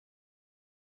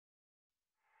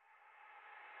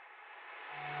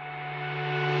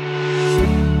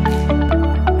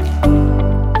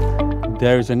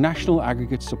There is a national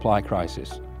aggregate supply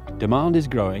crisis. Demand is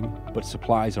growing, but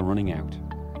supplies are running out.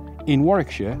 In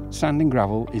Warwickshire, sand and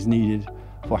gravel is needed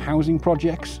for housing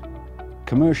projects,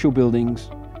 commercial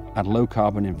buildings and low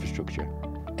carbon infrastructure.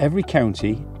 Every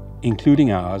county,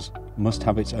 including ours, must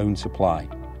have its own supply.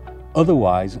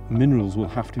 Otherwise, minerals will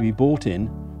have to be bought in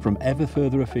from ever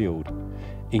further afield,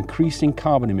 increasing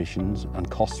carbon emissions and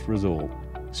costs for us all.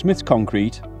 Smith's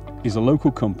Concrete is a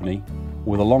local company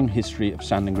with a long history of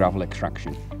sand and gravel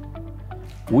extraction.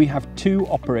 We have 2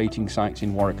 operating sites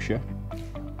in Warwickshire,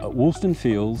 at Woolston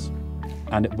Fields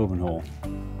and at Bovenhall.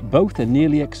 Both are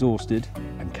nearly exhausted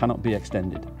and cannot be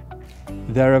extended.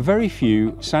 There are very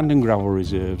few sand and gravel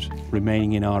reserves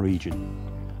remaining in our region,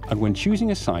 and when choosing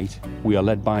a site, we are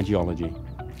led by geology.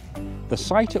 The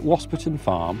site at Wasperton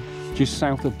Farm, just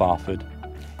south of Barford,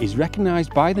 is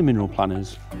recognised by the mineral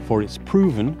planners for its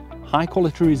proven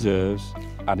high-quality reserves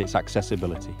and its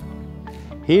accessibility.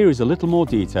 Here is a little more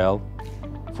detail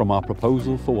from our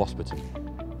proposal for Wasperton.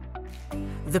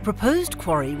 The proposed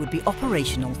quarry would be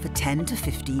operational for 10 to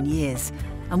 15 years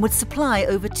and would supply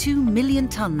over 2 million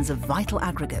tonnes of vital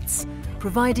aggregates,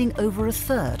 providing over a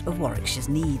third of Warwickshire's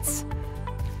needs.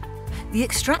 The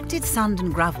extracted sand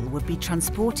and gravel would be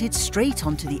transported straight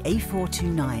onto the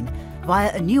A429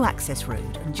 via a new access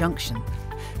road and junction,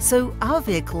 so our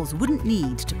vehicles wouldn't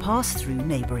need to pass through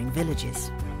neighbouring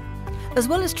villages. As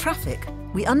well as traffic,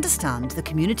 we understand the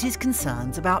community's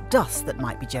concerns about dust that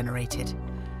might be generated.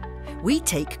 We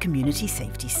take community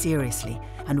safety seriously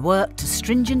and work to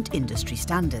stringent industry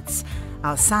standards.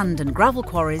 Our sand and gravel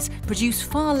quarries produce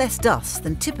far less dust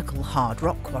than typical hard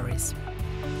rock quarries.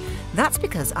 That's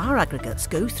because our aggregates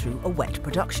go through a wet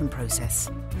production process.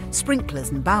 Sprinklers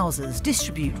and bowsers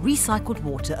distribute recycled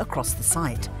water across the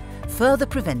site, further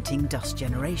preventing dust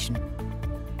generation.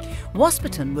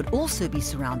 Wasperton would also be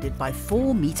surrounded by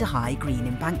 4-metre-high green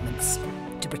embankments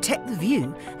to protect the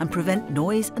view and prevent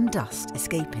noise and dust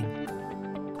escaping.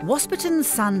 Wasperton's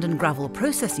sand and gravel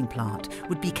processing plant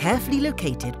would be carefully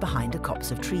located behind a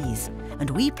copse of trees, and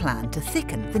we plan to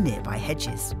thicken the nearby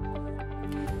hedges.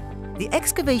 The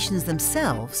excavations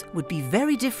themselves would be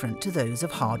very different to those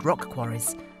of hard rock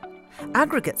quarries.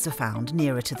 Aggregates are found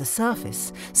nearer to the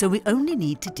surface, so we only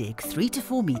need to dig 3 to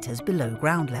 4 metres below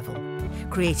ground level,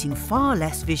 creating far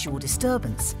less visual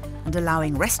disturbance and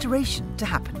allowing restoration to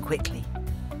happen quickly.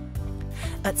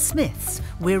 At Smith's,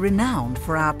 we're renowned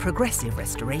for our progressive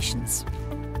restorations.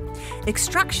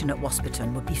 Extraction at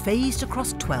Wasperton would be phased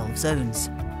across 12 zones,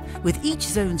 with each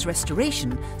zone's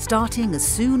restoration starting as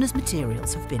soon as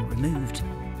materials have been removed.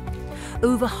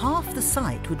 Over half the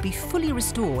site would be fully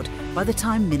restored by the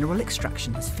time mineral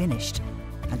extraction has finished,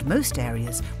 and most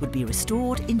areas would be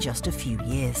restored in just a few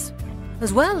years.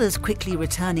 As well as quickly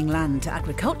returning land to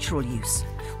agricultural use,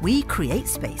 we create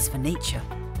space for nature.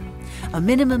 A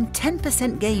minimum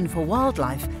 10% gain for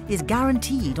wildlife is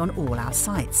guaranteed on all our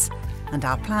sites, and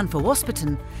our plan for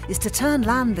Wasperton is to turn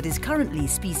land that is currently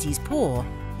species poor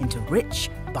into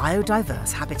rich,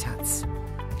 biodiverse habitats.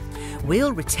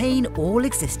 We'll retain all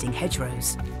existing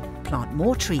hedgerows, plant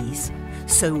more trees,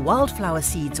 sow wildflower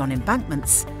seeds on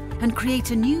embankments, and create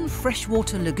a new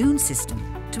freshwater lagoon system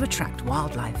to attract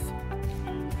wildlife.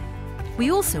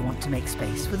 We also want to make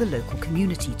space for the local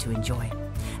community to enjoy,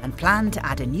 and plan to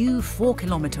add a new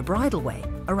 4-kilometre bridleway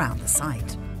around the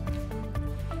site.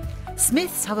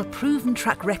 Smiths have a proven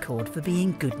track record for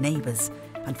being good neighbours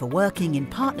and for working in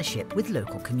partnership with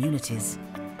local communities.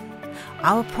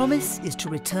 Our promise is to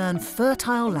return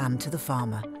fertile land to the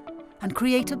farmer and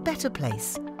create a better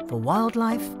place for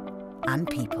wildlife and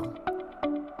people.